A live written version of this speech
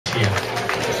volunteer.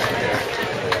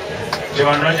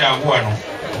 Kyebandura jangu wano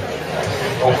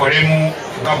okolemu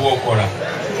nga bw'okola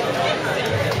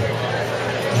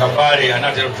nga Bbale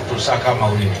anaatera okututuusaako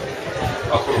amawulire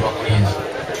bakulu bakulinze.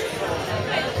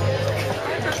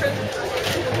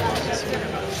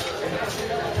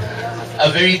 A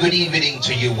very good evening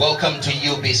to you. Welcome to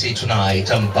UBC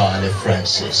tonight. I'm Bbale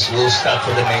Francis. We'll start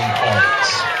with the main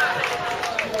points.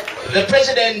 The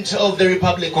President of the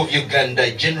Republic of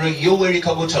Uganda, General Yoweri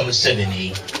Kaguta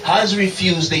Museveni, has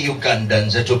refused the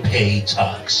Ugandans to pay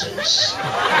taxes.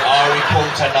 Our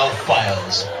reporter now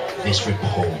files this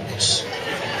report.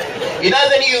 In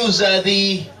other news,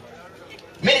 the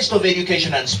Minister of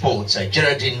Education and Sports,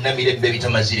 Geraldine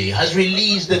Namire-Bebitamazire, has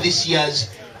released this year's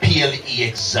PLE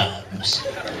exams.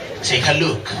 Take a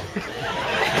look.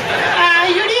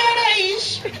 You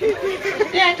realize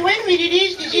that when we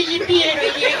released these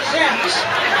PLE exams,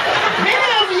 many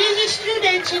of these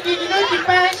students did not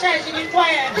pass as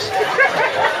required.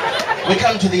 We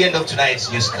come to the end of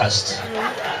tonight's newscast.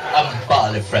 I'm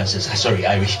Bbale Francis. Sorry,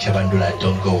 Irish Kyebandura,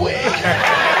 don't go away.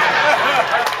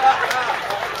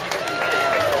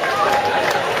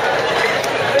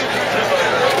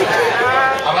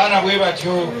 Abana bwe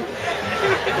batyo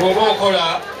bw'oba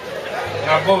okola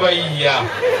nga bo bayiiya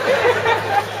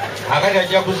akati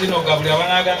ajja kuzinoga buli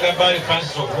abanaaganga Bbale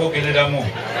Francis okuboogereramu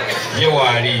ye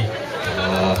waali.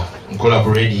 Nkola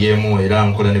ku radio emu era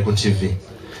nkola ne ku TV.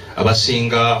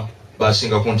 Abasinga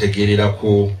basinga kuntegeerera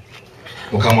ku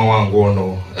mukama wange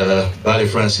ono Bbale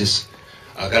Francis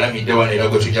agalamidde wano era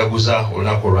gwe tujaguza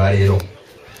olunaku olwaleero.